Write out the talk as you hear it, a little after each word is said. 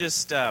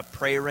Just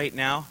pray right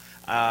now,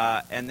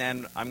 and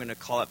then I'm going to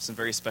call up some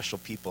very special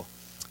people.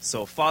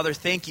 So, Father,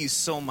 thank you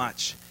so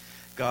much,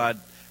 God,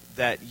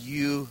 that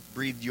you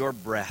breathed your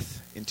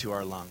breath into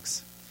our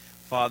lungs.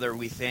 Father,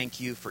 we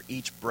thank you for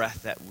each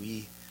breath that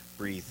we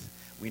breathe.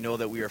 We know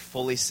that we are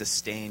fully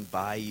sustained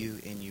by you,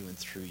 in you, and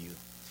through you.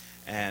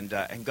 And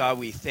God,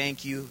 we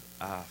thank you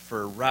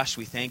for Rush.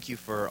 We thank you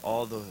for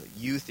all the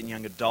youth and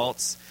young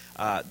adults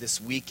this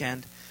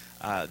weekend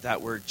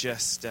that were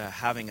just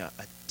having a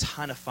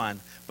ton of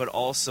fun, but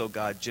also,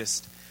 God,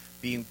 just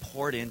being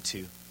poured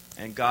into.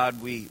 And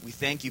God, we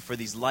thank you for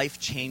these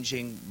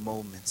life-changing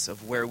moments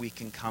of where we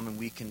can come and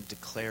we can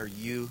declare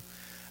you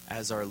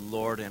as our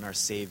Lord and our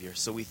Savior.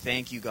 So we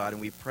thank you, God,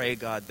 and we pray,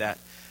 God, that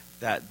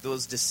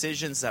those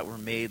decisions that were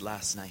made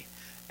last night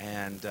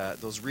and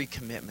those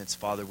recommitments,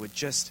 Father, would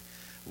just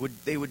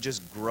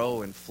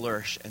grow and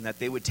flourish, and that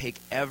they would take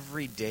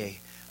every day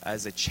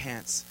as a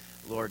chance,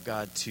 Lord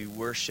God, to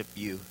worship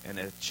you and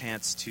a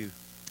chance to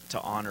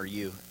honor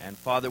you. And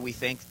Father, we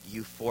thank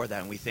you for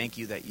that, and we thank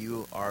you that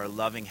you are a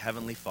loving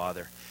Heavenly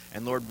Father.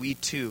 And Lord, we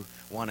too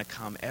want to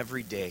come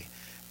every day,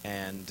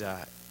 and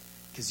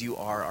because you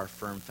are our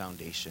firm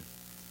foundation.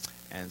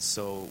 And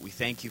so we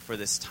thank you for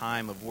this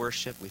time of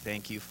worship. We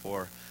thank you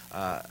for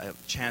a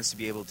chance to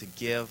be able to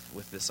give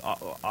with this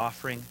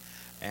offering.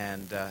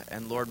 And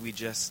Lord, we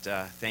just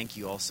thank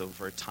you also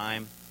for a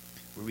time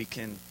where we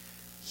can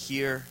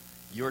hear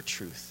your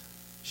truth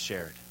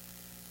shared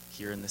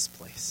here in this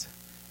place.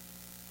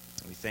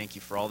 And we thank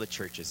you for all the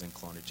churches in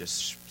Kelowna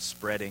just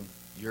spreading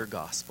your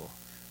gospel.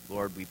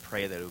 Lord, we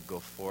pray that it would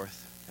go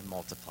forth and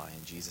multiply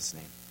in Jesus'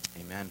 name.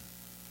 Amen.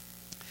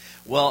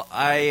 Well,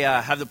 I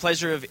have the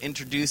pleasure of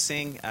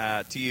introducing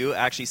to you,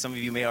 actually some of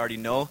you may already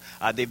know,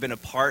 they've been a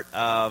part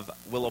of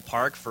Willow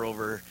Park for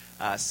over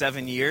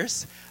 7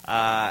 years.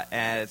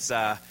 And it's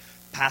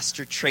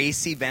Pastor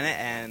Tracy Bennett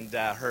and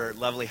her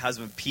lovely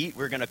husband Pete.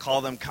 We're going to call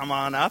them come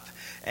on up,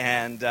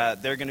 and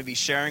they're going to be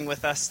sharing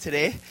with us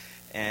today.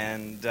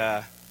 And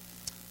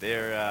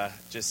they're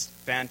just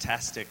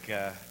fantastic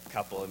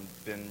couple, and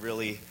been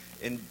really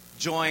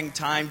enjoying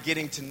time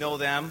getting to know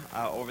them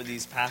over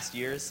these past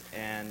years.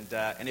 And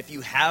if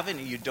you haven't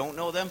and you don't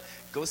know them,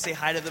 go say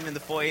hi to them in the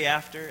foyer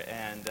after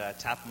and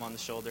tap them on the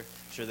shoulder.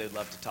 I'm sure they'd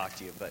love to talk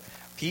to you. But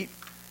Pete,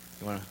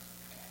 you want to?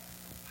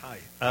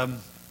 Hi.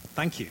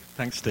 Thank you.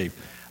 Thanks, Steve.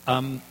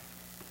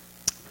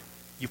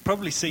 You've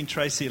probably seen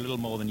Tracy a little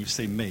more than you've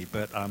seen me,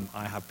 but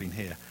I have been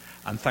here.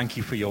 And thank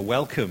you for your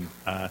welcome.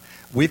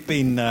 We've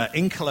been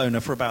in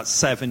Kelowna for about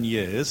 7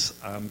 years.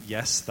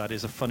 Yes, that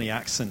is a funny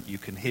accent you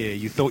can hear.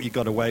 You thought you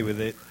got away with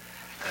it.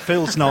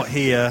 Phil's not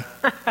here.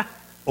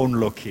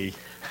 Unlucky.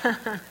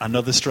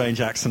 Another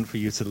strange accent for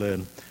you to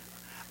learn.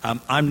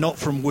 I'm not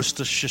from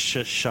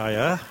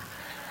Worcestershire.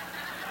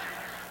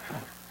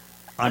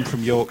 I'm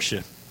from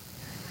Yorkshire.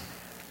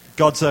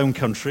 God's own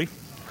country.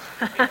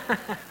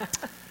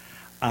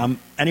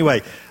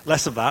 Anyway,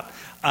 less of that.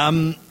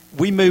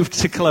 We moved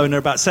to Kelowna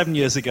about 7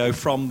 years ago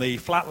from the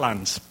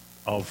flatlands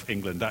of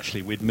England.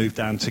 Actually, we'd moved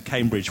down to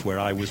Cambridge, where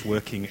I was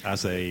working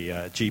as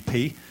a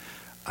GP,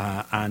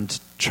 and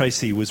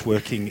Tracy was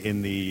working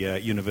in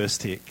the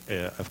University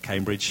of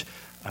Cambridge,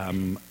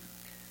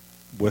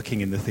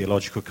 working in the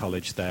theological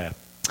college there.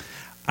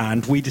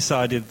 And we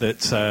decided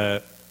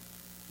that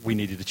we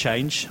needed a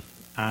change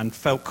and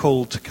felt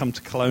called to come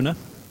to Kelowna.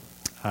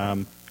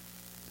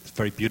 It's a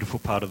very beautiful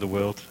part of the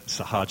world.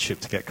 It's a hardship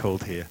to get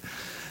called here.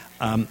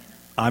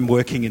 I'm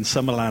working in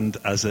Summerland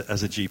as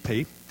a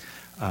GP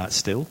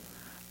still,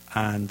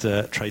 and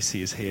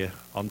Tracy is here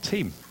on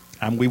team.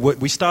 And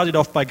we started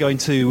off by going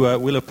to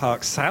Willow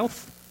Park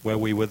South, where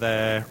we were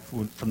there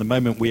from the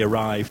moment we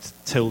arrived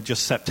till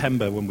just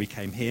September when we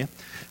came here.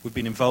 We've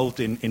been involved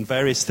in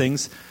various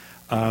things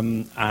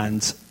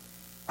and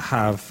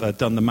have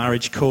done the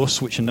marriage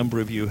course, which a number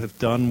of you have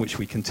done, which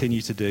we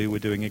continue to do. We're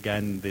doing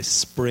again this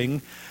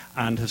spring,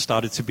 and have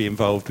started to be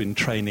involved in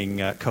training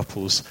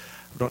couples,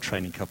 not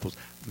training couples,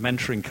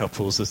 mentoring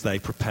couples as they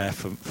prepare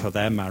for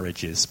their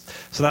marriages.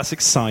 So that's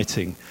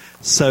exciting.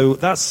 So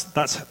that's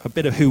a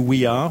bit of who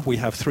we are. We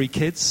have 3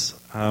 kids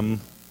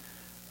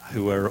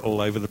who are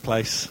all over the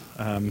place,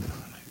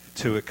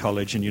 2 at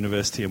college and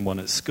university and 1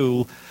 at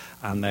school,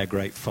 and they're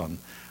great fun.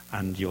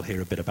 And you'll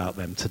hear a bit about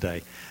them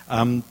today.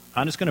 I'm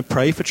just going to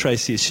pray for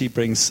Tracy as she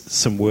brings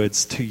some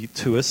words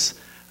to us.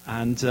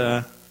 And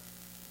I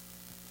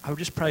would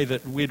just pray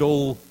that we'd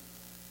all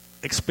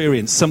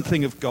experience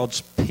something of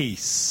God's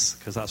peace,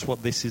 because that's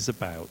what this is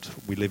about.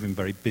 We live in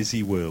very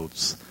busy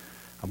worlds,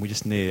 and we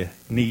just need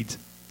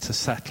to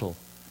settle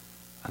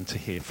and to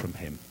hear from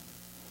him.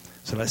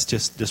 So let's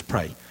just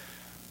pray.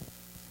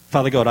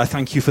 Father God, I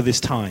thank you for this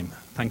time.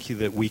 Thank you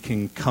that we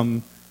can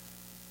come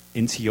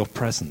into your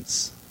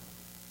presence.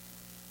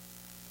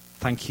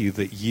 Thank you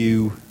that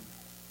you,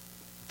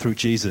 through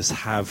Jesus,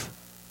 have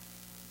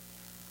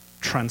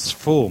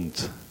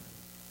transformed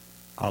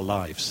our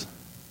lives.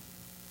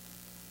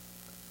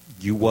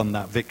 You won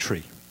that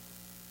victory.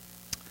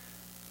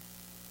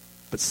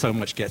 But so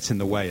much gets in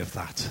the way of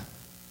that.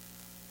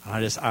 And I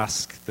just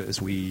ask that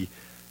as we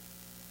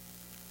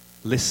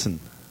listen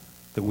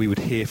that we would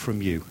hear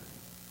from you,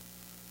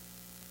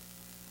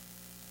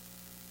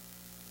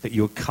 that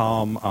you would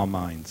calm our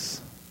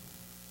minds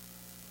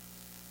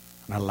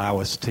and allow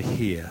us to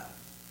hear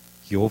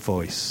your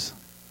voice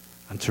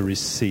and to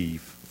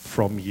receive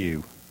from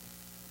you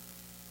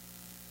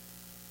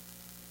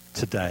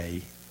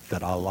today,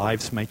 that our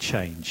lives may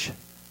change.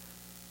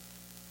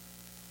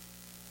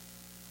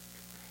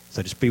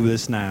 So just be with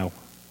us now.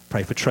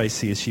 Pray for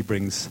Tracy as she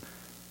brings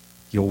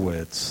your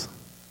words.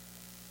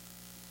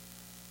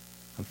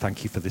 And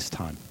thank you for this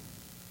time.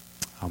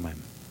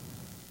 Amen.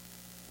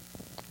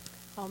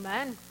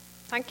 Amen.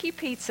 Thank you,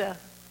 Peter.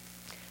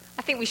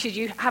 I think we should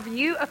have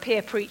you up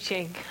here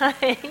preaching.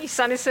 You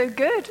sounded so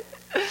good.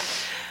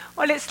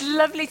 Well, it's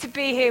lovely to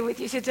be here with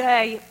you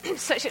today.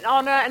 Such an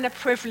honor and a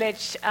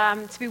privilege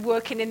to be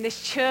working in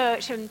this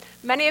church. And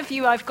many of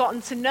you I've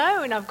gotten to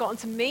know and I've gotten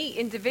to meet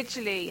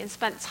individually and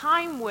spent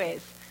time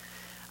with.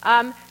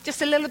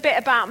 Just a little bit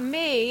about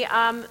me.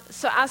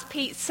 So as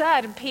Pete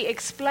said and Pete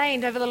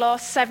explained, over the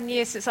last 7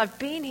 years since I've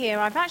been here,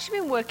 I've actually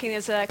been working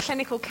as a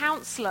clinical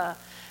counsellor.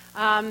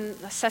 I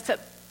set up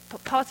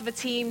part of a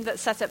team that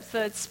set up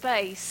Third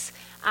Space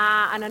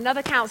and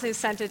another counselling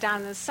centre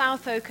down in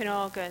South Oak in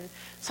Oregon.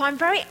 So I'm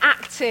very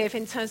active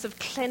in terms of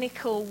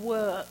clinical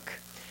work.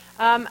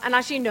 And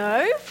as you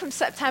know, from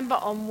September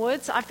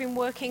onwards, I've been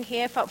working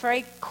here, felt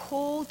very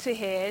called to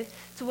here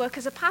to work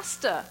as a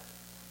pastor.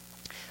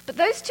 But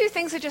those two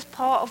things are just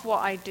part of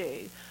what I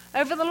do.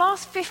 Over the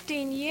last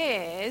 15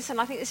 years, and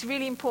I think it's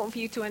really important for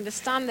you to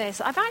understand this,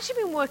 I've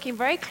actually been working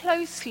very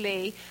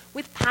closely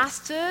with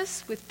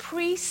pastors, with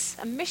priests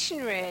and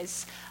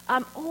missionaries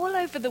all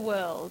over the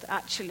world,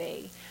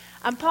 actually.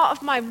 And part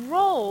of my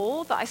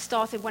role that I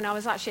started when I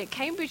was actually at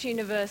Cambridge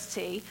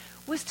University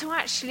was to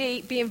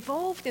actually be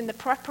involved in the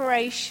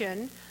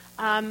preparation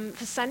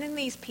for sending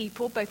these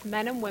people, both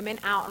men and women,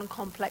 out on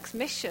complex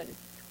mission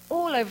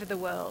all over the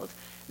world.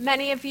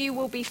 Many of you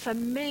will be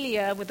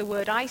familiar with the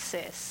word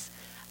ISIS.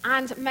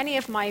 And many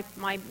of my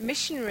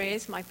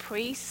missionaries, my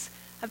priests,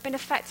 have been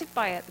affected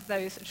by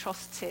those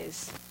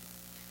atrocities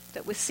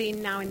that we're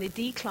seeing now in the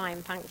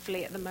decline,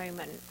 thankfully, at the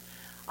moment.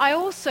 I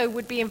also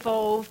would be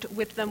involved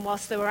with them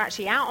whilst they were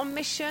actually out on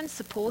mission,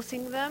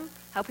 supporting them,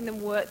 helping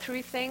them work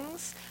through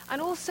things,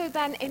 and also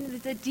then in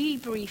the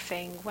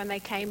debriefing when they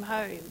came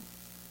home.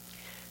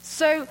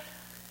 So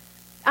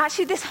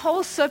actually this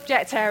whole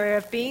subject area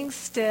of being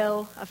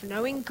still, of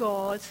knowing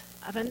God,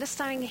 of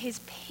understanding his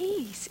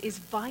peace is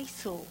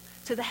vital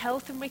to the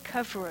health and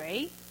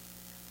recovery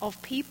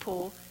of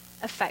people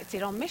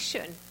affected on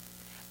mission.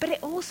 But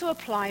it also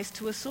applies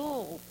to us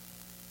all.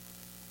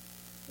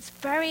 It's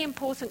a very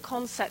important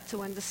concept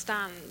to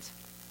understand.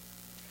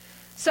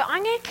 So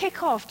I'm going to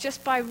kick off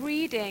just by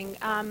reading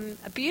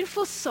a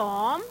beautiful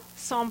psalm,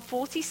 Psalm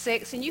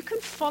 46, and you can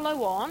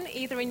follow on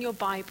either in your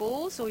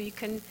Bibles or you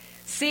can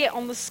see it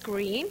on the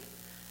screen.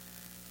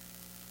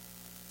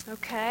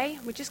 Okay,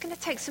 we're just going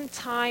to take some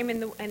time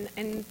in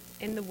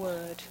the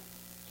Word.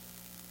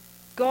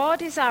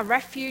 God is our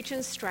refuge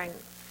and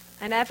strength,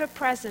 an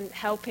ever-present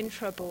help in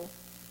trouble.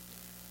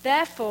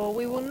 Therefore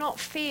we will not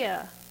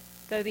fear,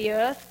 though the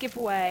earth give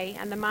way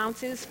and the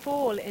mountains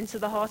fall into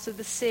the heart of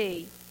the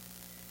sea,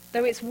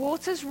 though its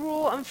waters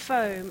roar and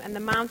foam and the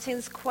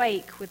mountains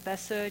quake with their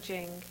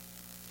surging.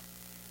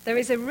 There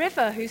is a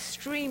river whose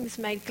streams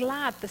made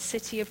glad the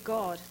city of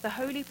God, the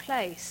holy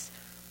place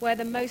where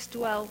the Most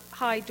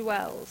High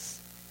dwells.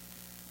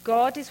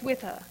 God is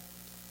with her.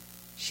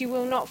 She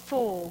will not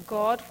fall.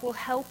 God will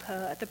help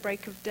her at the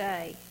break of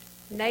day.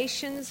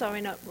 Nations are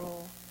in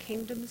uproar.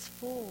 Kingdoms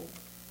fall.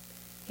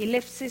 He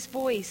lifts his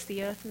voice,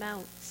 the earth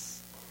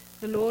melts.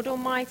 The Lord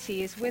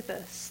Almighty is with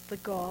us. The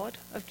God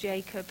of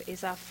Jacob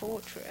is our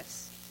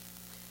fortress.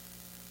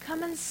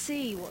 Come and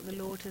see what the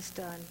Lord has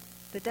done,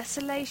 the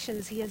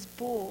desolations he has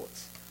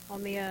brought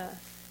on the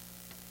earth.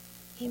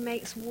 He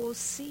makes wars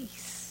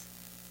cease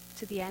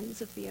to the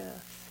ends of the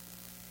earth.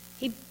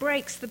 He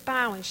breaks the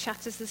bow and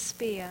shatters the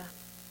spear.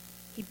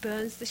 He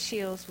burns the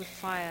shields with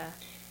fire.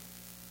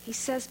 He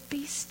says,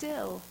 "Be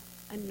still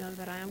and know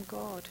that I am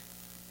God.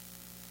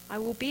 I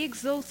will be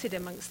exalted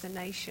amongst the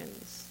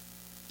nations.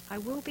 I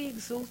will be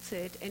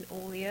exalted in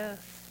all the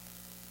earth.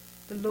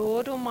 The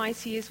Lord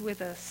Almighty is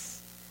with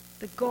us.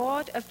 The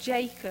God of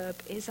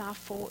Jacob is our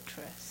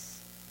fortress."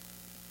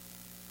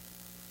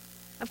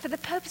 And for the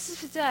purpose of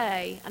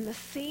today and the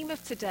theme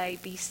of today,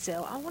 be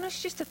still, I want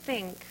us just to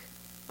think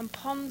and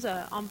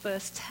ponder on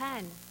verse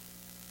 10.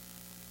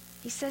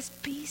 He says,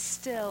 "Be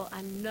still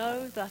and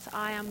know that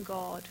I am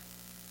God."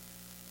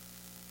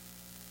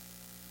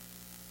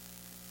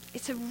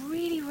 It's a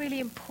really, really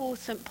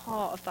important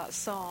part of that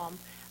psalm,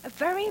 a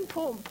very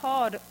important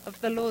part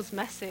of the Lord's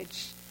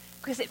message,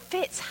 because it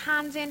fits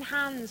hand in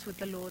hand with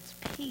the Lord's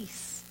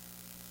peace.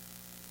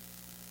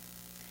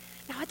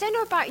 Now, I don't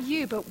know about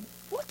you, but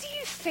what do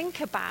you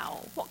think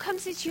about? What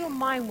comes into your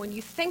mind when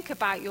you think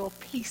about your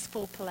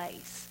peaceful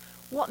place?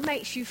 What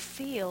makes you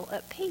feel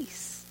at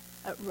peace,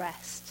 at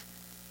rest?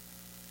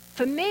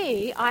 For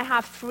me, I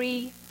have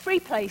three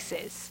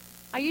places.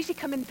 I usually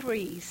come in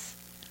threes.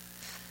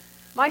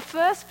 My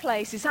first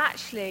place is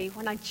actually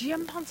when I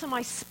jump onto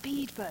my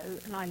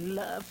speedboat, and I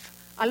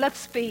love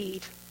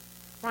speed,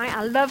 right?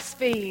 I love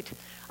speed.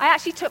 I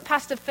actually took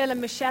Pastor Phil and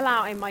Michelle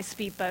out in my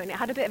speedboat, and it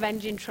had a bit of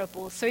engine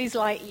trouble. So he's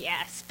like,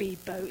 yeah,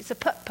 speedboat. It's a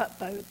putt-putt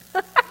boat.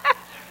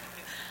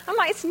 I'm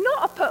like, it's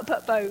not a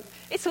putt-putt boat.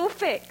 It's all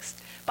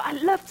fixed. But I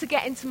love to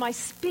get into my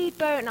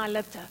speedboat, and I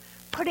love to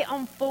put it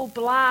on full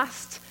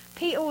blast.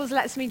 Pete always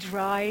lets me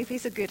drive.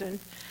 He's a good one.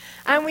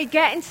 And we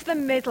get into the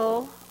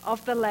middle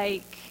of the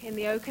lake, in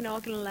the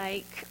Okanagan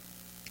Lake,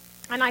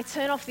 and I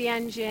turn off the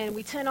engine,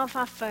 we turn off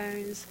our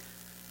phones,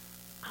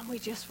 and we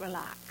just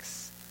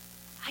relax.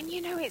 And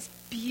you know, it's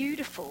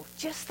beautiful.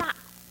 Just that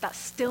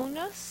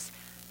stillness,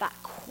 that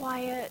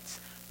quiet,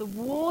 the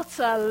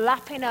water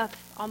lapping up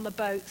on the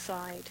boat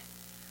side.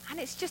 And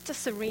it's just a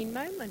serene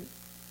moment.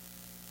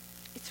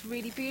 It's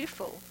really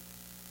beautiful.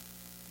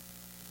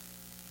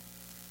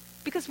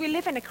 Because we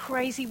live in a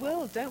crazy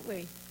world, don't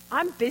we?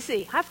 I'm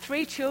busy. I have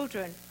 3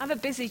 children. I have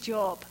a busy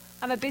job.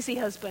 I have a busy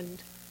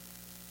husband.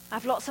 I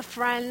have lots of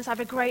friends. I have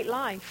a great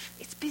life.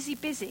 It's busy,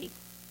 busy.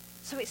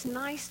 So it's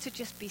nice to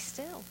just be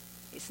still.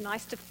 It's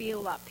nice to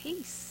feel that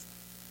peace.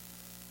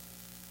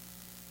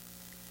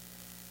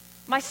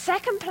 My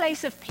second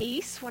place of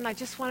peace, when I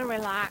just want to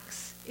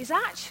relax, is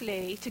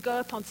actually to go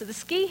up onto the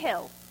ski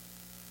hill.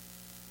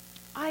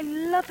 I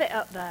love it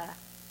up there.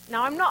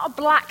 Now, I'm not a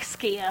black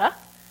skier,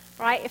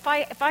 right? If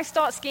I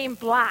start skiing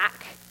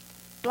black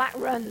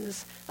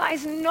runs, that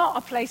is not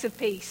a place of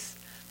peace.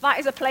 That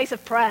is a place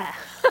of prayer.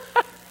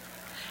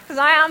 Because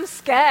I am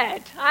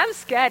scared. I am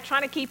scared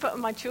trying to keep up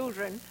with my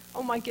children.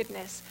 Oh my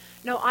goodness.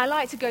 No, I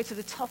like to go to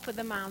the top of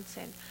the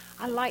mountain.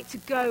 I like to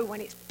go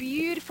when it's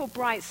beautiful,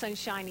 bright,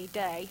 sunshiny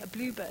day, a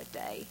bluebird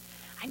day,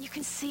 and you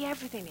can see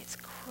everything. It's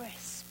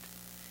crisp.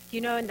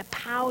 You know, and the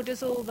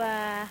powder's all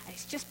there.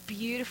 It's just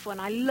beautiful. And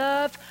I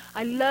love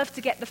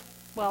to get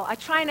I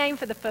try and aim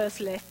for the first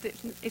lift.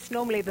 It's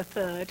normally the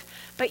third.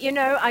 But, you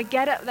know, I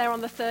get up there on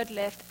the third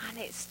lift, and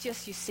it's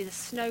just, you see the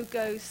snow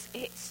ghosts.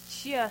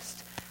 It's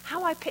just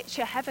how I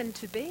picture heaven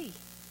to be.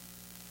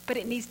 But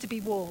it needs to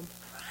be warm.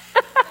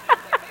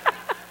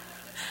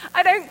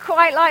 I don't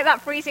quite like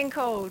that freezing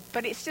cold,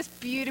 but it's just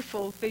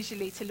beautiful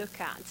visually to look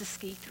at and to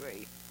ski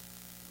through.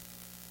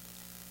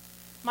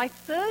 My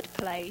third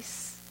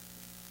place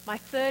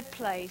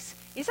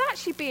is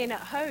actually being at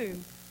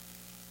home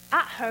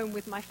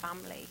with my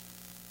family.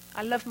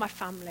 I love my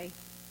family.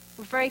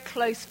 We're a very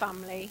close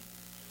family.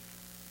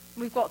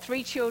 We've got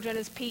 3 children,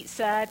 as Pete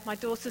said. My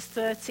daughter's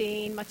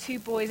 13, my 2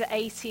 boys are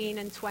 18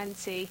 and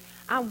 20,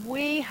 and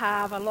we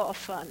have a lot of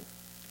fun.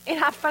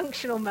 In our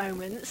functional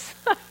moments,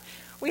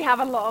 we have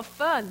a lot of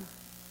fun.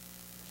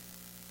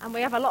 And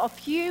we have a lot of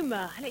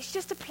humor, and it's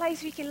just a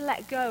place we can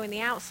let go, and the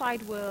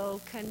outside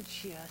world can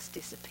just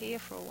disappear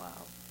for a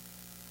while.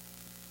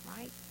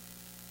 Right?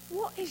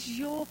 What is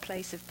your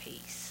place of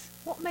peace?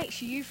 What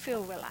makes you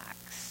feel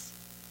relaxed?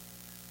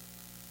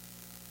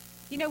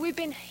 You know, we've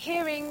been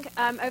hearing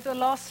over the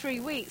last 3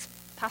 weeks,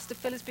 Pastor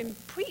Phil has been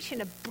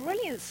preaching a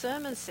brilliant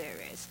sermon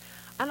series.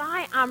 And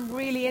I am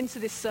really into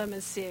this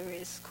sermon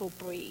series called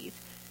Breathe.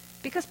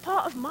 Because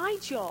part of my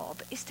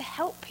job is to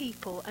help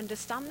people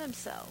understand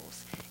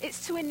themselves.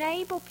 It's to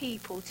enable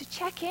people to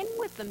check in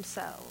with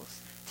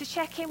themselves, to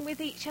check in with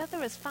each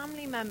other as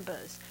family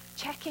members,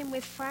 check in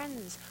with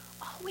friends.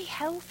 Are we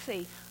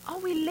healthy? Are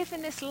we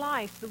living this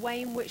life the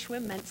way in which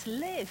we're meant to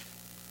live?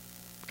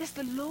 Because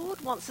the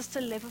Lord wants us to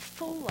live a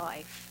full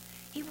life.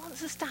 He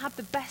wants us to have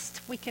the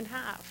best we can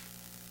have.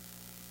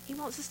 He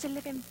wants us to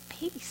live in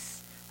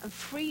peace and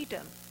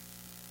freedom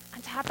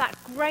and to have that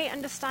great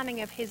understanding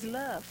of his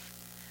love.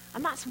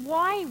 And that's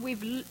why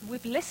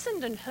we've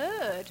listened and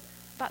heard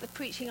about the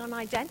preaching on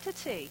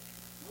identity.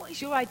 What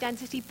is your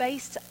identity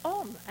based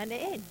on and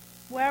in?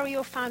 Where are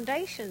your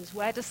foundations?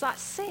 Where does that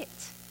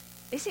sit?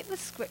 Is it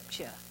with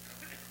Scripture?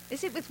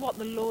 Is it with what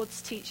the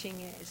Lord's teaching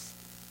is?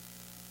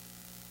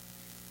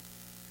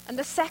 And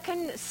the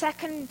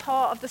second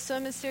part of the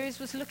sermon series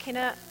was looking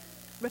at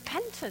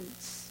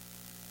repentance.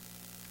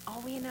 Are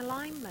we in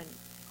alignment?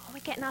 Are we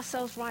getting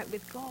ourselves right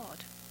with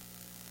God?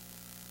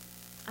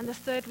 And the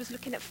third was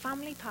looking at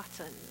family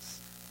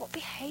patterns. What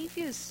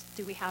behaviors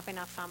do we have in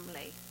our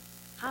family?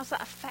 How's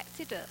that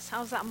affected us?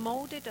 How's that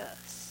molded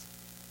us?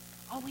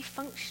 Are we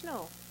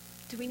functional?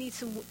 Do we need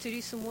to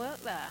do some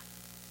work there?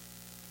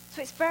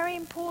 So it's very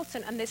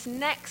important. And this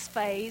next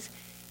phase,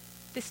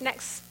 this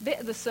next bit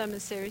of the sermon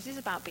series is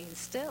about being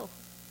still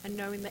and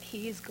knowing that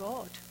he is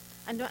God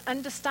and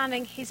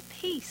understanding his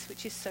peace,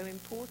 which is so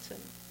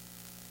important.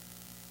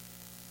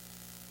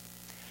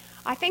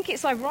 I think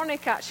it's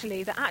ironic,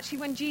 actually, that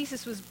when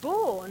Jesus was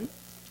born,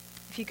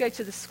 if you go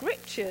to the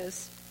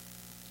Scriptures,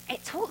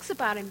 it talks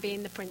about him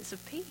being the Prince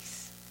of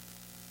Peace.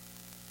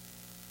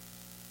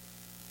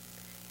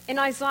 In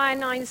Isaiah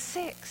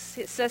 9:6,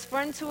 it says, "For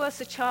unto us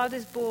a child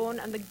is born,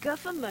 and the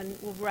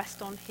government will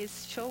rest on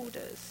his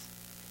shoulders.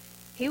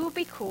 He will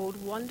be called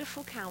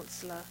Wonderful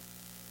Counselor,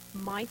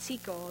 Mighty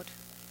God,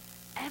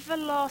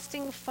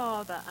 Everlasting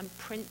Father, and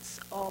Prince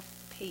of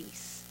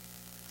Peace."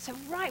 So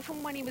right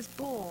from when he was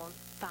born,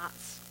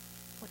 that's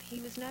what he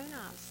was known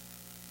as.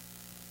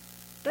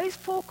 Those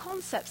 4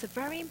 concepts are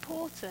very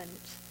important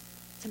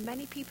to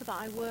many people that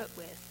I work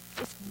with.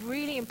 It's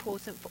really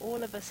important for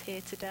all of us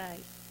here today.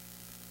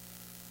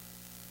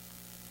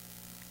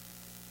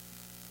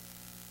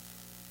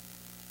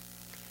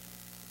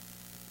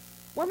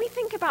 When we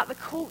think about the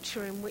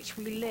culture in which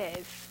we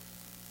live,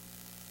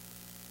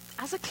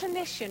 as a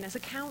clinician, as a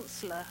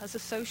counsellor, as a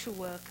social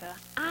worker,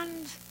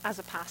 and as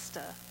a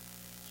pastor,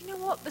 you know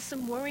what? There's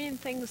some worrying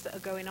things that are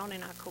going on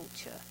in our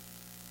culture.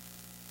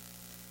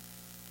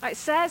 It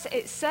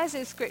says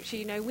in Scripture,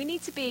 you know, we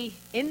need to be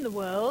in the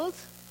world,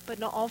 but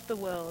not of the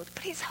world.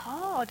 But it's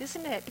hard,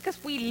 isn't it?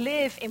 Because we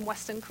live in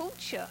Western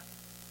culture.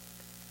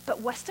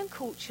 But Western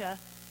culture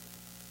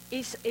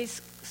is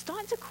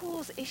starting to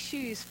cause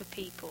issues for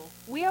people.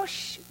 We are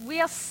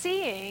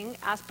seeing,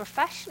 as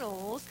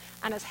professionals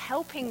and as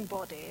helping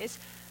bodies,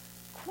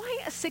 quite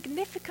a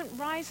significant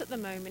rise at the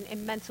moment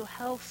in mental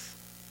health.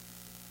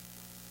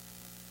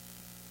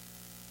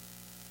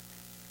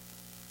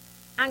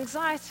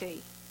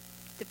 Anxiety,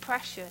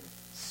 depression,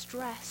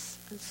 stress,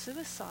 and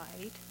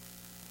suicide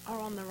are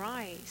on the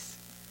rise.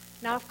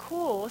 Now, of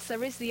course,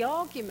 there is the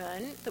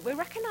argument that we're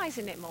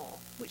recognizing it more,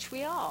 which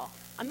we are.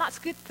 And that's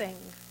a good thing,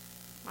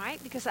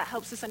 right? Because that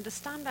helps us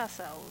understand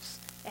ourselves.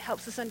 It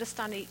helps us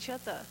understand each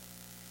other.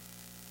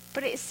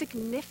 But it is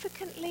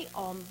significantly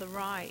on the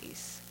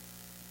rise.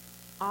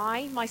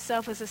 I,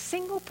 myself, as a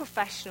single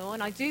professional,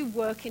 and I do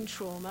work in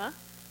trauma,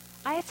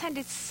 I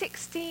attended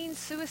 16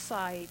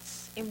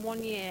 suicides in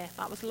 1 year.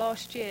 That was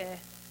last year.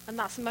 And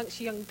that's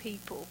amongst young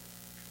people.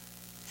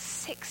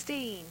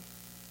 16.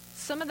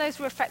 Some of those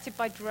were affected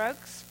by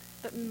drugs,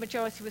 but the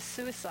majority were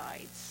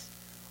suicides.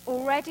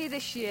 Already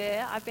this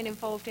year, I've been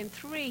involved in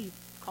 3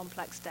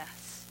 complex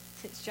deaths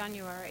since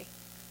January.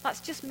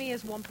 That's just me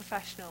as one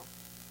professional.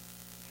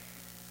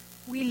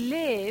 We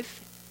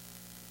live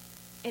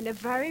in a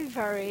very,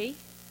 very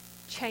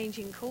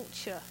changing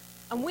culture.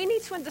 And we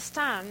need to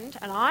understand,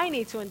 and I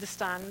need to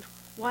understand,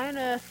 why on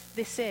earth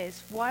this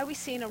is. Why are we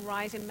seeing a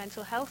rise in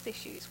mental health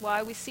issues?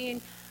 Why are we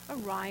seeing a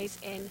rise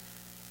in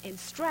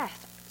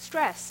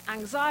stress,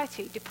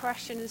 anxiety,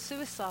 depression, and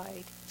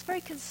suicide? It's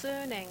very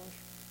concerning.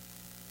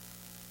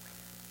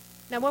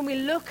 Now, when we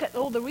look at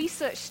all the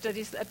research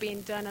studies that are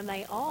being done, and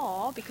they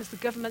are, because the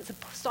governments are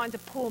starting to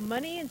pour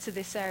money into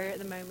this area at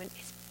the moment,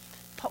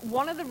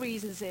 one of the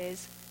reasons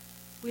is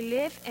we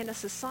live in a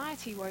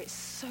society where it's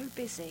so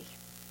busy.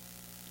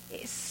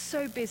 It is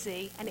so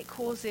busy, and it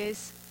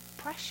causes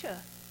pressure.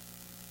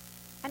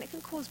 And it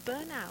can cause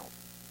burnout,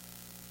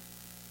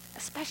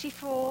 especially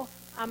for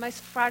our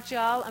most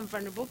fragile and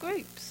vulnerable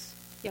groups,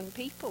 young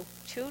people,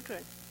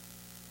 children.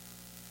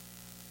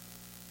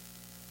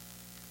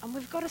 And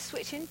we've got to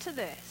switch into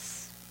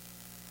this.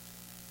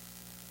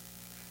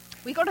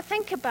 We've got to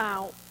think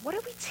about, what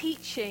are we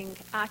teaching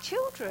our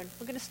children?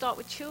 We're going to start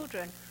with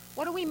children.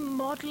 What are we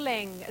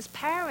modeling as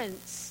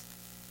parents,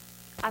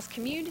 as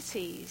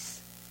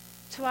communities,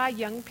 to our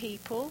young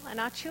people and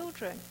our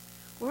children?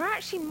 We're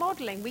actually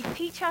modeling, we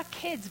teach our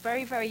kids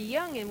very, very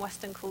young in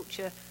Western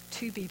culture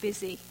to be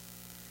busy.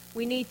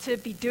 We need to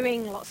be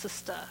doing lots of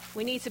stuff.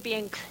 We need to be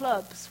in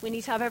clubs. We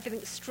need to have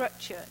everything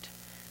structured.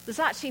 There's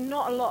actually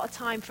not a lot of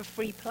time for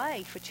free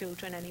play for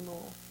children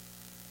anymore.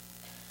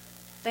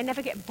 They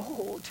never get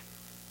bored.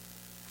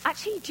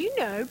 Actually, do you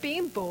know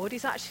being bored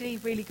is actually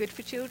really good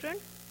for children?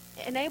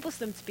 It enables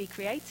them to be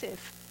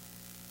creative.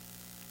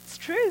 It's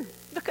true.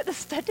 Look at the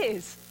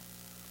studies.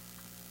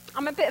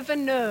 I'm a bit of a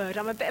nerd.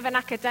 I'm a bit of an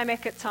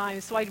academic at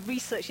times, so I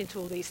research into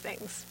all these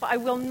things. But I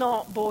will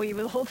not bore you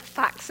with all the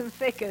facts and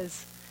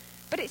figures.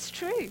 But it's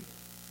true.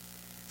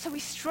 So we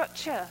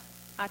structure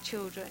our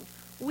children.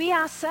 We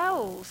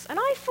ourselves, and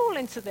I fall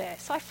into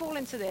this.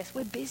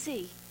 We're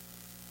busy.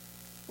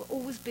 We're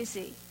always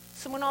busy.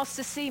 Someone asks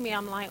to see me,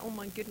 I'm like, oh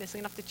my goodness, I'm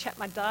going to have to check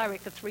my diary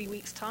for 3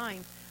 weeks'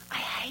 time. I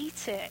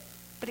hate it,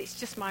 but it's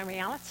just my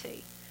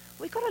reality.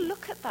 We've got to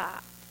look at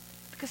that.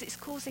 Because it's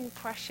causing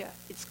pressure,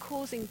 it's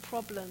causing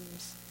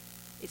problems,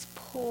 it's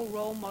poor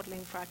role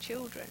modeling for our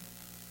children.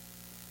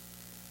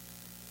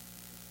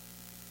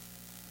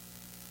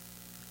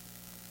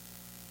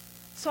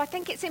 So I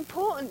think it's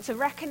important to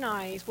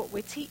recognize what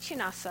we're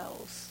teaching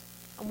ourselves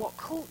and what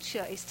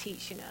culture is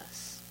teaching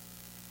us.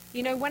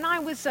 You know, when I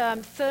was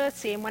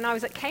 30 and when I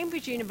was at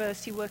Cambridge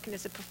University working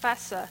as a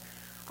professor,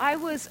 I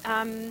was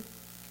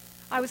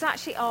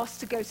actually asked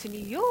to go to New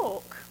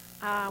York.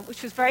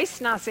 Which was very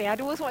snazzy.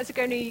 I'd always wanted to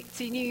go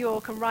to New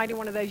York and ride in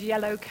one of those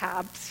yellow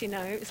cabs, you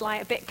know. It was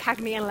like a bit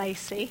Cagney and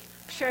Lacey.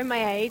 I'm showing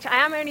my age. I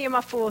am only in my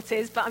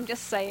 40s, but I'm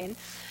just saying.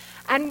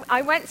 And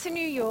I went to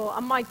New York,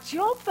 and my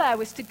job there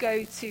was to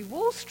go to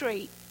Wall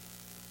Street.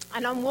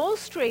 And on Wall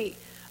Street,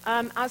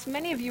 as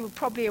many of you are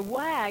probably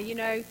aware, you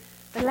know,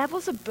 the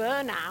levels of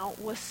burnout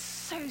were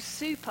so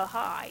super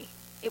high.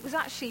 It was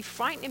actually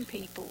frightening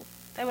people.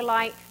 They were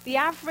like, the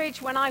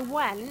average when I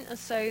went, and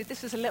so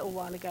this was a little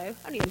while ago,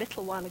 only a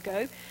little while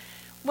ago,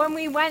 when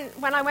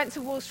I went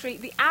to Wall Street,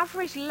 the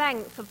average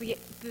length of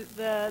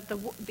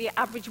the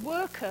average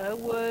worker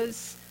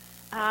was,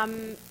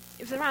 it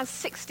was around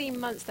 16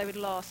 months they would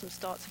last from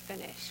start to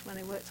finish when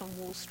they worked on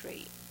Wall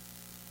Street.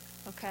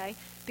 Okay?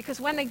 Because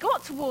when they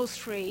got to Wall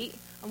Street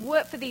and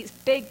worked for these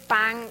big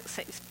banks,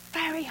 it was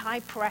very high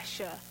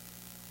pressure,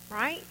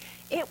 right?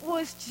 It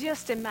was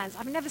just immense.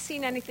 I've never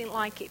seen anything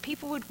like it.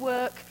 People would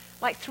work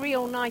like 3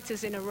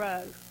 all-nighters in a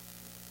row.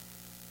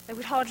 They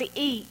would hardly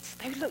eat.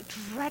 They would look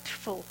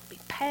dreadful, be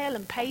pale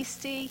and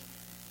pasty.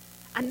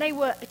 And they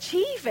were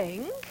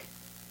achieving,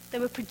 they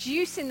were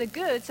producing the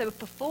goods, they were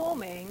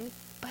performing,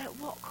 but at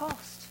what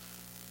cost?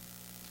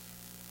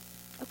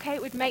 Okay,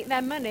 it would make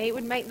their money, it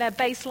would make their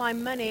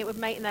baseline money, it would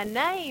make their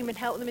name and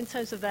help them in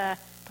terms of their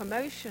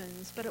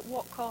promotions, but at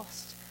what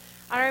cost?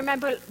 I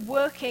remember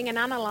working and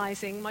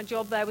analysing. My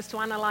job there was to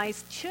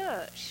analyse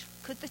church.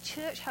 Could the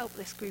church help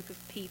this group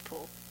of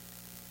people?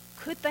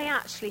 Could they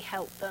actually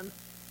help them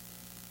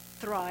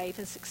thrive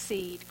and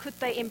succeed? Could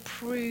they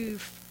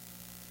improve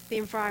the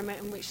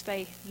environment in which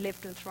they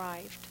lived and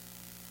thrived?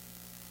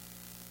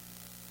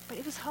 But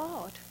it was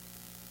hard.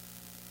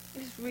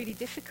 It was really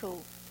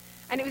difficult.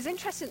 And it was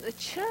interesting that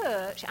the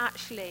church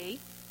actually,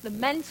 the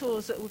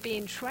mentors that were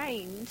being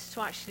trained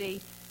to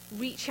actually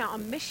reach out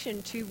on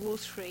mission to Wall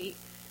Street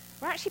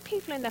were actually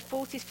people in their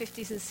 40s,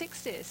 50s, and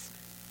 60s.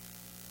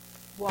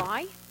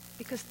 Why?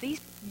 Because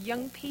these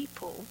young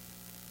people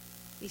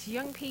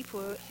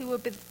who were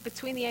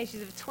between the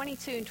ages of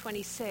 22 and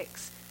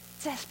 26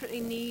 desperately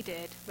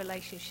needed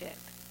relationship.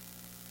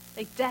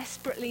 They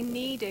desperately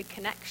needed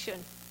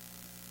connection.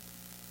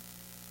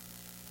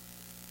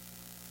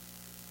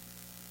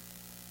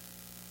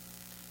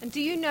 And do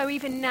you know,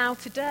 even now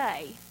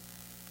today,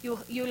 you'll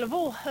have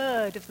all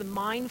heard of the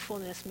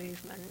mindfulness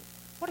movement.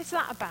 What is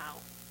that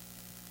about?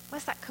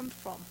 Where's that come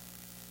from?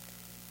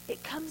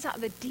 It comes out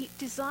of the deep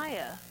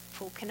desire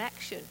for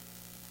connection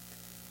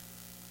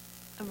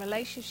and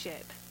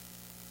relationship.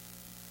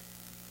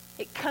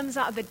 It comes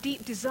out of the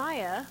deep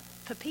desire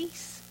for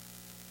peace.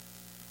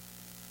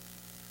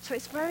 So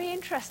it's very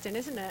interesting,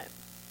 isn't it?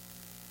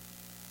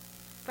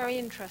 Very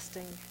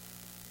interesting.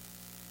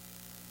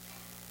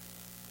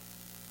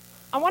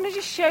 I want to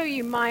just show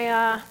you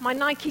my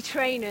Nike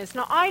trainers.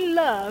 Now, I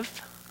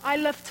love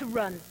to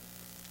run.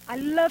 I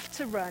love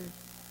to run.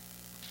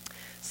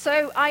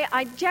 So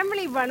I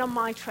generally run on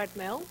my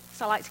treadmill,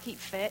 so I like to keep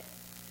fit.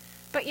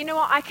 But you know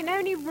what? I can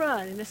only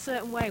run in a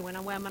certain way when I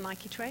wear my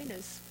Nike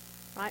trainers,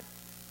 right?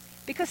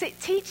 Because it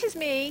teaches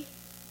me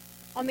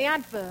on the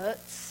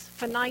adverts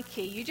for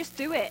Nike, you just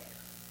do it.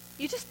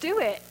 You just do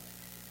it.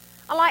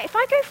 And like, if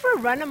I go for a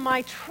run on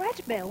my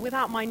treadmill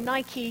without my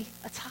Nike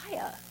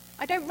attire,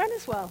 I don't run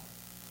as well.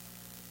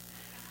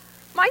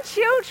 My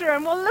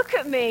children will look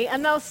at me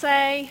and they'll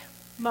say,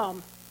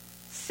 Mum,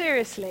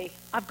 seriously,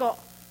 I've got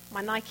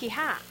my Nike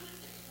hat,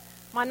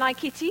 my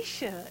Nike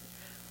t-shirt,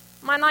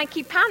 my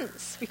Nike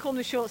pants. We call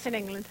them shorts in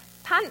England.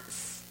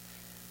 Pants.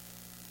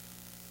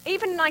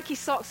 Even Nike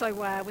socks I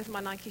wear with my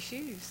Nike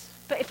shoes.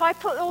 But if I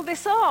put all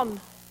this on,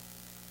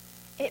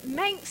 it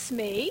makes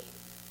me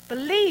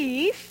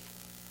believe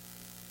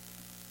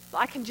that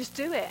I can just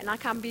do it and I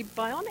can be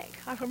bionic.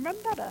 I can run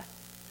better.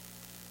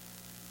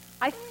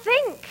 I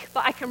think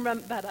that I can run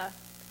better.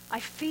 I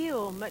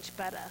feel much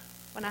better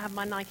when I have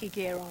my Nike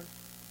gear on.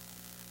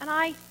 And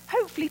I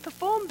hopefully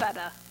perform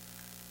better.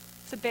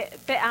 It's a bit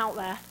out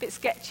there, a bit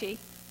sketchy.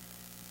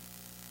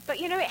 But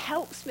you know, it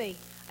helps me.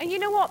 And you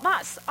know what?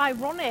 That's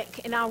ironic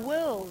in our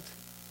world.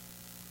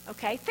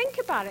 Okay, think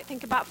about it.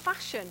 Think about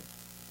fashion.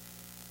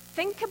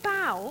 Think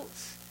about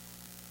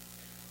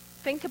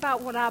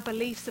what our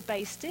beliefs are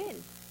based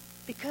in.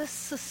 Because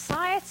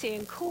society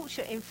and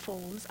culture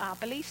informs our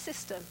belief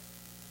system.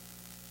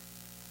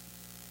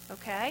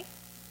 Okay?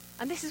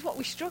 And this is what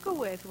we struggle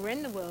with. We're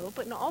in the world,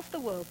 but not of the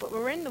world. But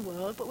we're in the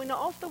world, but we're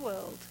not of the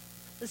world.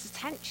 There's a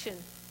tension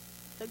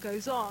that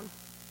goes on.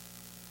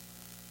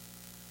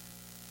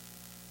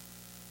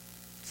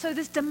 So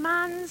there's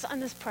demands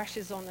and there's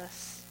pressures on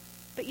us.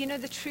 But you know,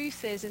 the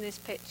truth is in this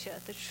picture,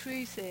 the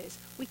truth is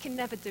we can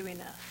never do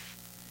enough.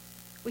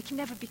 We can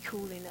never be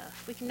cool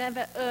enough. We can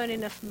never earn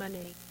enough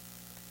money.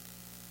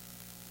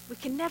 We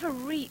can never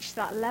reach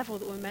that level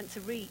that we're meant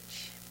to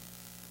reach.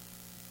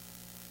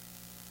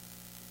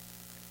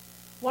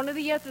 One of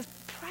the other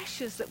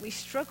pressures that we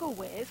struggle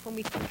with when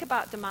we think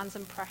about demands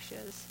and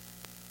pressures,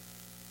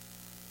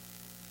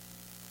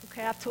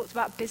 okay, I've talked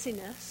about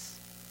busyness.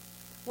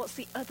 What's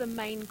the other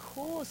main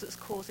cause that's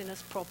causing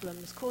us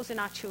problems, causing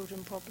our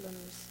children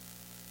problems?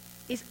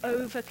 Is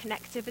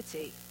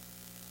over-connectivity.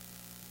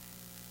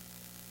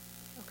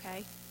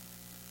 Okay?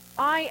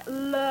 I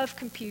love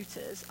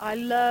computers. I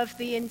love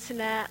the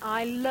internet.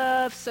 I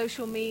love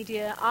social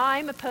media.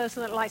 I'm a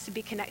person that likes to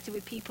be connected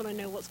with people and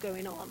know what's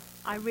going on.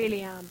 I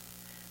really am.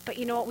 But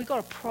you know what? We've got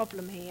a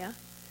problem here.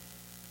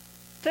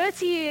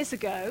 30 years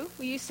ago,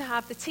 we used to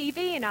have the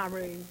TV in our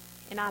room,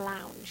 in our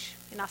lounge,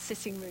 in our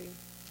sitting room.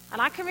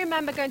 And I can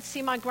remember going to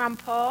see my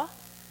grandpa,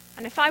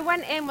 and if I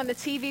went in when the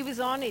TV was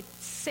on, he'd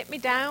sit me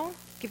down,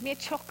 give me a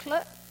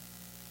chocolate,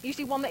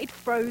 usually one that he'd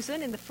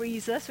frozen in the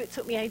freezer, so it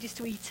took me ages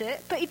to eat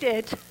it, but he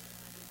did.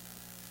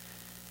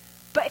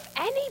 But if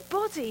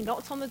anybody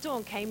knocked on the door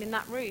and came in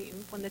that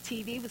room when the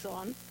TV was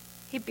on,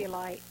 he'd be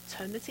like,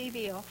 turn the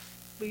TV off,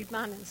 rude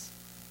manners.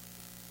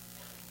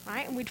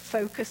 right? And we'd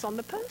focus on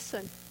the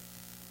person,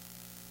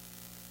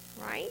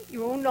 right?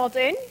 You're all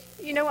nodding.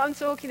 You know what I'm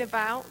talking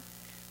about.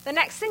 The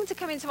next thing to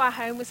come into our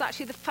home was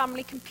actually the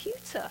family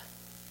computer.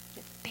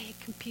 A big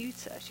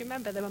computer. Do you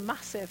remember? They were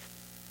massive.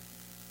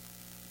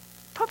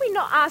 Probably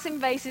not as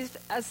invasive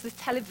as the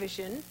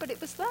television, but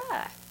it was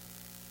there.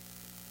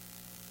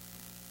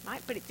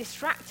 Right? But it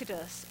distracted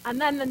us. And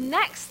then the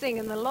next thing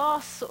in the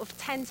last sort of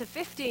 10 to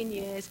 15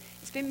 years,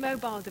 it's been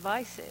mobile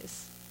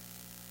devices.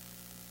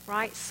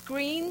 Right?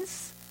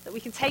 Screens that we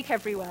can take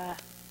everywhere.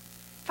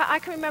 In fact, I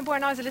can remember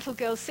when I was a little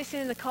girl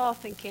sitting in the car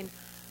thinking,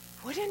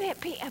 wouldn't it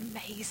be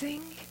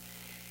amazing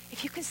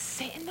if you could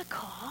sit in the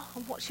car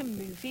and watch a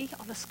movie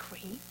on a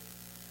screen,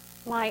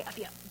 like of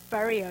your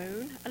very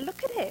own, and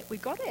look at it, we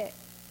got it.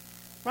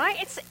 Right?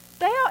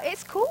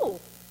 It's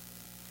cool.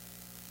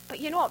 But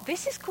you know what?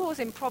 This is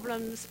causing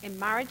problems in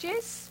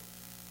marriages.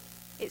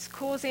 It's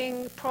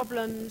causing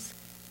problems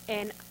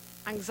in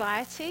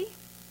anxiety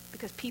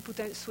because people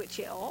don't switch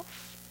it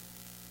off.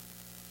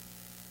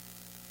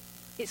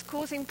 It's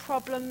causing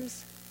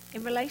problems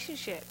in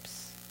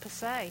relationships, per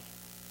se.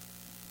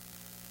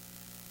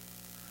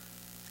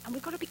 And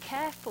we've got to be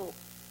careful.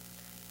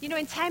 You know,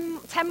 in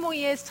 10 more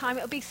years' time,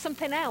 it'll be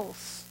something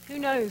else. Who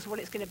knows what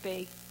it's going to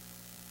be?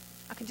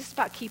 I can just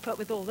about keep up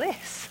with all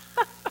this.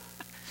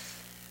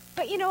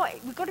 But you know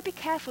what? We've got to be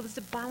careful. There's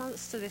a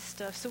balance to this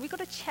stuff. So we've got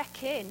to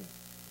check in.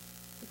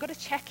 We've got to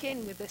check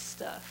in with this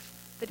stuff,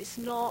 that it's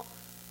not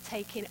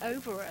taking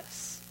over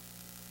us.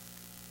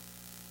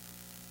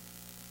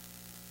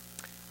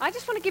 I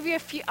just want to give you a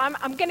few,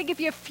 I'm going to give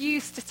you a few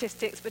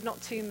statistics, but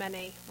not too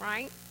many,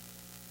 right?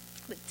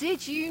 But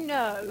did you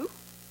know,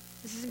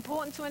 this is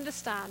important to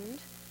understand,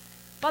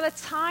 by the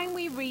time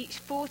we reach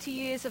 40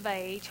 years of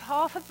age,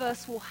 half of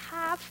us will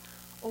have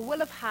or will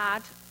have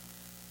had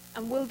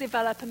and will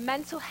develop a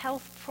mental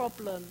health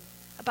problem.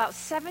 About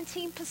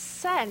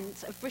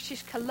 17% of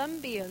British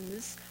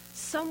Columbians,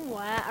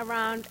 somewhere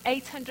around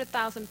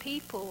 800,000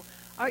 people,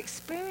 are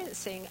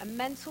experiencing a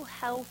mental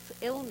health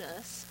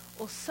illness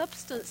or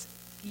substance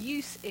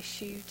use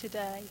issue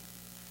today.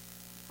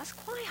 That's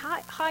quite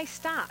high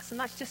stats, and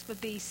that's just for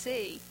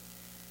BC.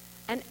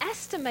 An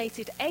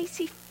estimated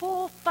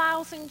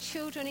 84,000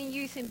 children and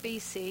youth in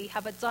BC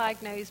have a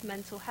diagnosed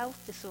mental health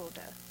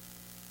disorder.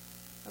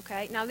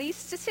 Okay, now these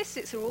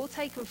statistics are all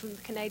taken from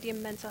the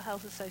Canadian Mental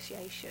Health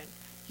Association.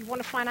 If you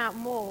want to find out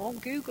more,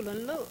 Google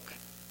and look.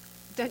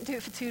 Don't do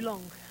it for too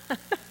long.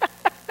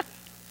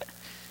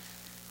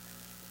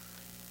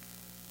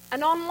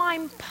 An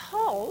online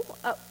poll,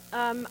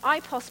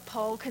 IPOS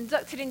poll,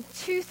 conducted in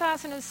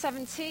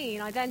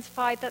 2017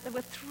 identified that there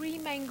were 3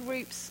 main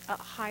groups at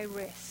high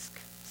risk.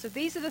 So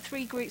these are the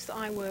 3 groups that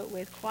I work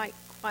with quite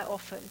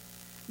often.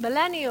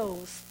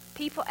 Millennials,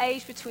 people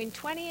aged between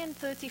 20 and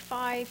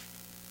 35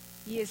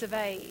 years of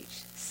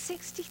age.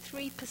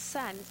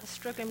 63% are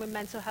struggling with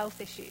mental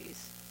health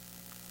issues.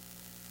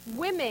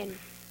 Women,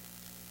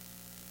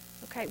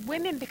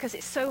 women, because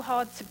it's so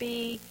hard to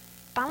be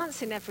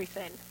balancing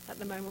everything at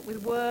the moment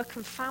with work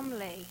and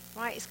family,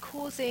 right? It's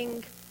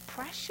causing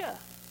pressure.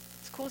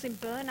 It's causing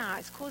burnout.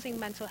 It's causing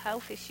mental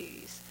health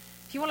issues.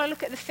 If you want to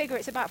look at the figure,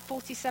 it's about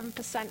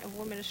 47% of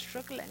women are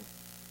struggling.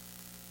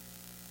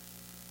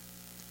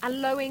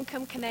 And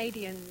low-income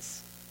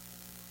Canadians.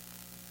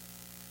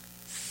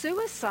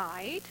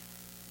 Suicide,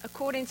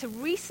 according to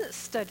recent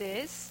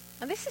studies,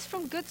 and this is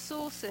from good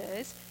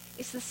sources,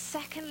 is the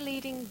second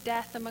leading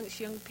death amongst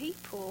young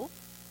people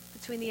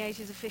between the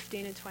ages of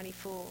 15 and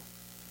 24.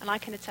 And I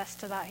can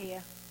attest to that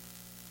here.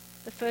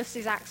 The first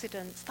is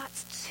accidents.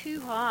 That's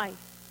too high.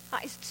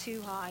 That is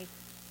too high.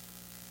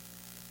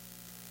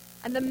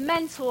 And the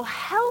mental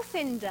health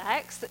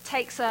index that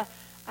takes a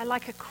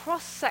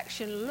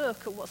cross-section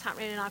look at what's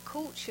happening in our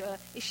culture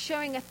is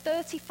showing a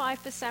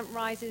 35%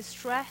 rise in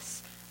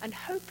stress and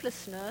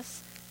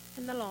hopelessness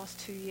in the last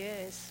 2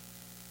 years.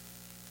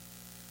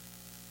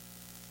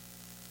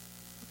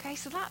 Okay,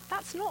 so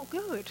that's not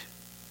good.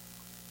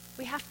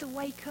 We have to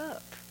wake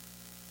up.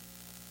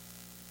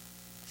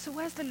 So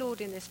where's the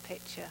Lord in this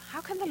picture? How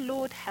can the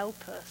Lord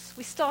help us?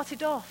 We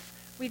started off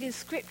reading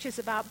scriptures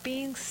about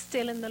being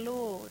still in the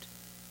Lord,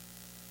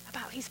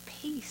 about his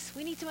peace.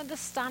 We need to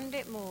understand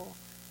it more.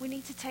 We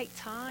need to take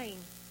time.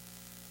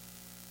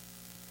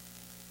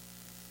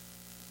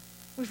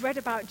 We've read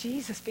about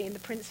Jesus being the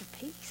Prince of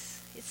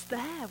Peace. It's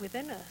there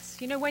within us.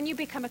 You know, when you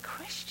become a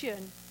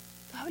Christian,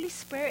 the Holy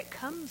Spirit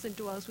comes and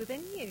dwells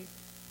within you.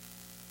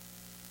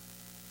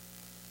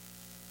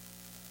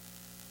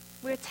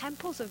 We're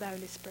temples of the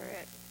Holy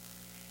Spirit.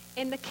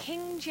 In the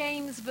King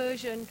James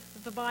Version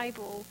of the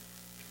Bible,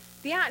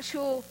 the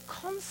actual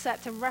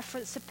concept and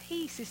reference to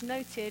peace is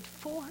noted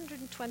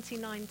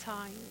 429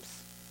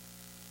 times.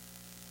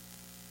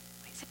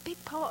 It's a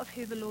big part of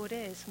who the Lord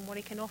is and what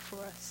he can offer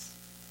us.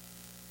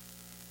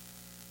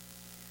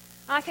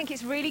 I think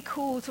it's really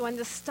cool to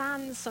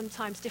understand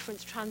sometimes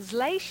different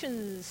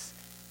translations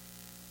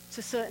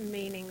to certain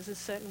meanings and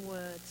certain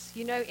words.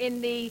 You know,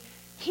 in the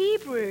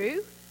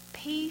Hebrew,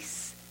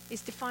 peace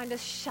is defined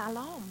as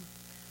shalom,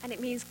 and it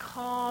means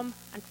calm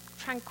and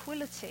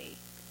tranquility.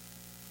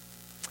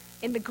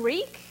 In the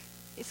Greek,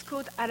 it's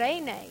called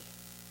arene,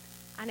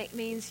 and it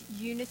means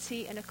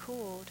unity and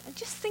accord. And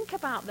just think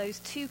about those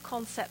two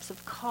concepts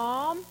of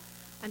calm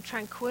and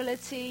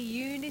tranquility,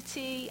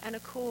 unity and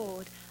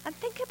accord. And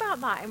think about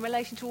that in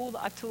relation to all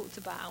that I've talked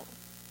about.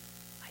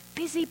 Like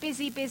busy,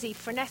 busy, busy,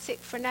 frenetic,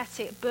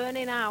 frenetic,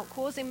 burning out,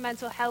 causing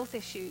mental health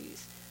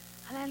issues.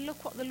 And then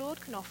look what the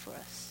Lord can offer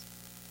us.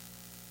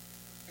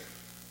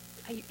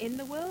 Are you in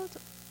the world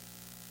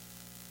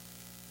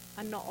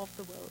and not of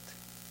the world?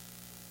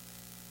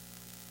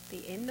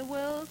 Be in the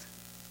world,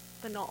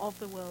 but not of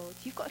the world.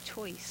 You've got a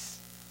choice.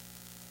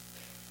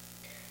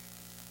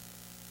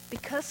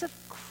 Because of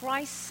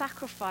Christ's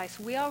sacrifice,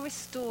 we are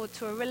restored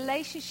to a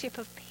relationship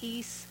of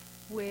peace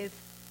with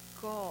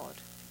God.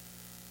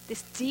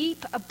 This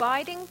deep,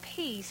 abiding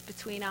peace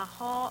between our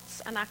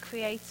hearts and our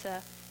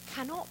Creator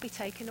cannot be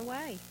taken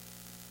away.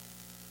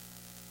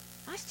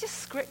 That's just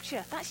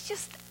scripture. That's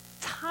just a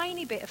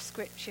tiny bit of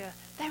scripture.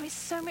 There is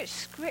so much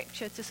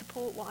scripture to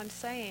support what I'm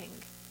saying.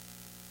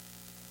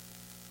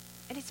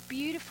 And it's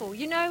beautiful.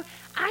 You know,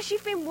 as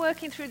you've been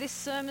working through this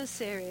sermon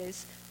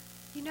series,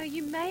 you know,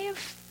 you may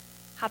have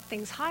had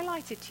things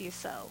highlighted to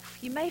yourself.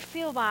 You may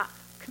feel that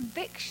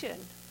conviction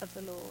of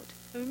the Lord.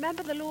 And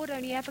remember, the Lord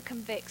only ever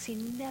convicts. He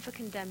never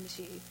condemns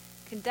you.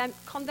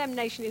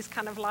 Condemnation is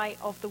kind of like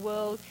of the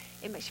world.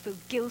 It makes you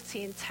feel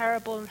guilty and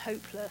terrible and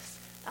hopeless.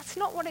 That's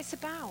not what it's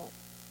about.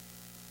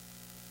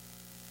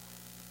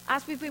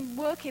 As we've been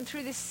working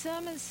through this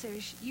sermon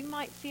series, you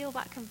might feel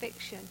that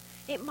conviction.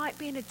 It might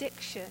be an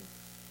addiction.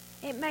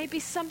 It may be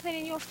something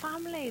in your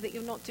family that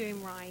you're not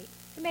doing right.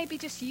 It may be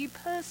just you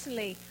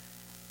personally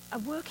are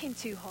working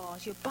too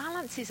hard. Your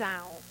balance is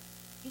out.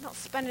 You're not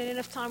spending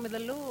enough time with the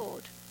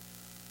Lord.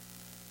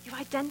 Your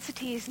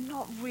identity is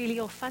not really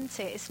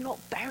authentic. It's not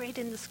buried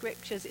in the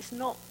scriptures. It's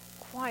not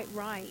quite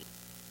right.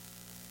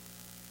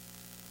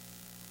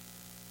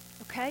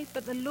 Okay?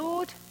 But the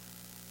Lord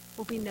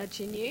will be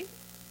nudging you.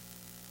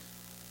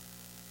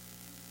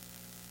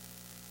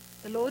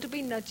 The Lord will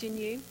be nudging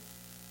you.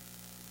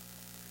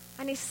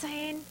 And he's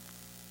saying,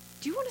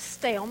 do you want to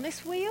stay on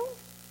this wheel?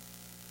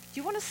 Do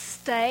you want to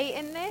stay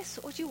in this,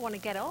 or do you want to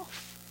get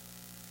off?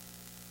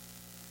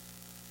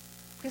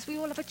 Because we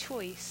all have a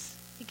choice.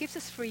 He gives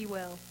us free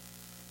will.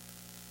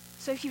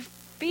 So if you're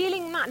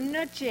feeling that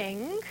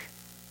nudging,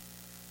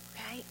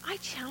 okay, I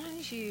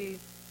challenge you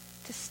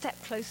to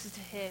step closer to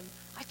him.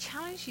 I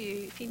challenge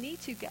you, if you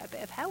need to, get a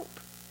bit of help.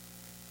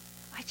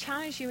 I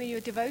challenge you in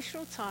your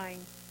devotional time.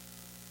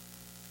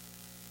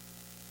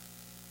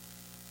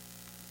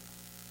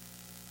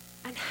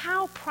 And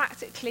how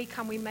practically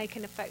can we make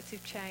an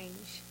effective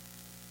change?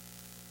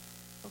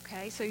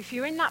 Okay, so if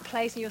you're in that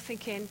place and you're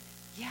thinking,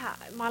 yeah,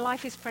 my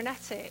life is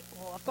frenetic,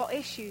 or I've got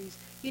issues,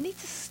 you need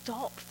to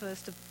stop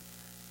first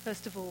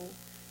of all.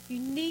 You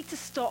need to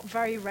stop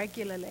very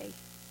regularly.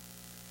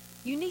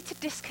 You need to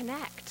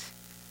disconnect.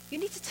 You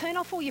need to turn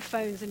off all your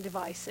phones and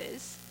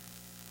devices,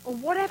 or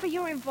whatever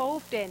you're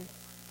involved in,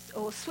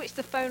 or switch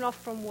the phone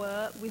off from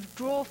work,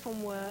 withdraw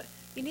from work.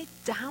 You need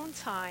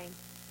downtime.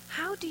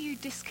 How do you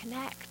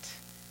disconnect?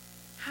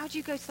 How do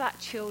you go to that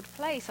chilled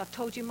place? I've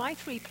told you my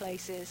 3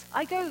 places.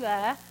 I go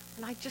there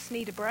and I just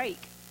need a break.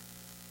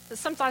 But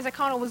sometimes I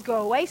can't always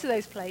go away to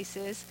those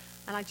places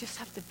and I just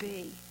have to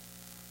be.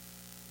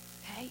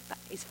 Okay? But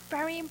it's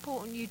very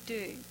important you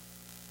do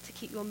to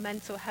keep your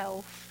mental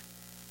health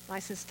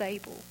nice and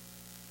stable.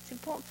 It's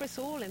important for us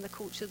all in the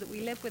culture that we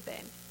live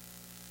within.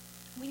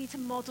 We need to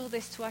model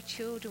this to our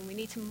children. We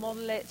need to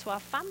model it to our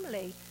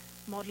family,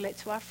 model it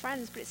to our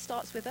friends, but it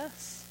starts with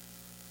us.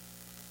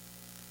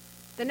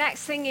 The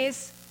next thing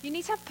is you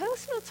need to have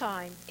personal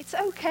time. It's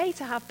okay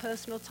to have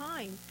personal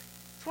time.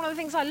 It's one of the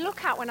things I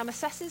look at when I'm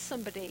assessing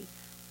somebody.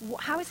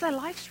 How is their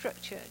life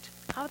structured?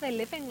 How are they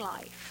living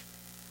life?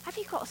 Have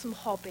you got some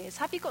hobbies?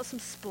 Have you got some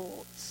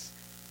sports?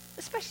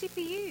 Especially for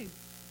you.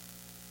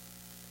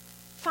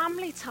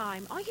 Family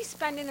time. Are you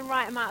spending the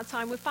right amount of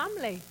time with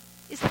family?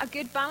 Is that a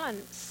good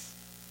balance?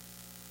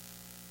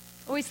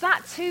 Or is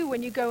that too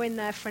when you go in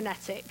there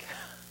frenetic?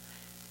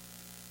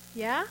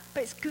 Yeah?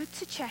 But it's good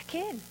to check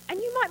in. And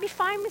you might be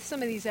fine with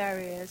some of these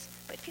areas.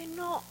 But if you're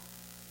not,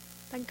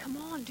 then come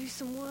on, do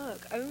some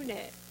work. Own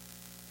it.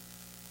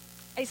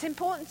 It's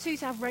important too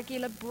to have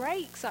regular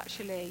breaks,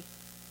 actually.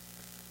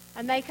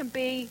 And they can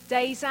be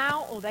days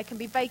out, or they can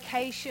be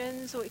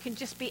vacations, or it can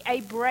just be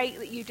a break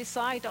that you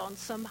decide on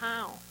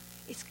somehow.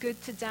 It's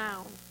good to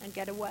down and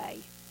get away.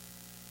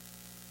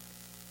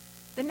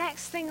 The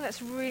next thing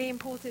that's really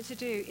important to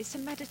do is to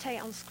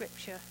meditate on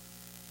Scripture.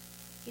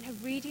 You know,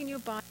 reading your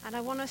Bible. And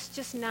I want us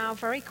just now,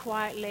 very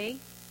quietly,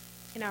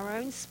 in our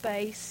own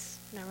space,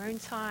 in our own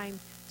time,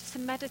 just to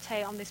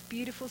meditate on this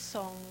beautiful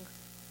song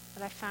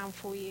that I found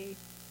for you.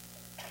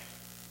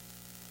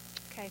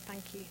 Okay,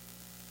 thank you.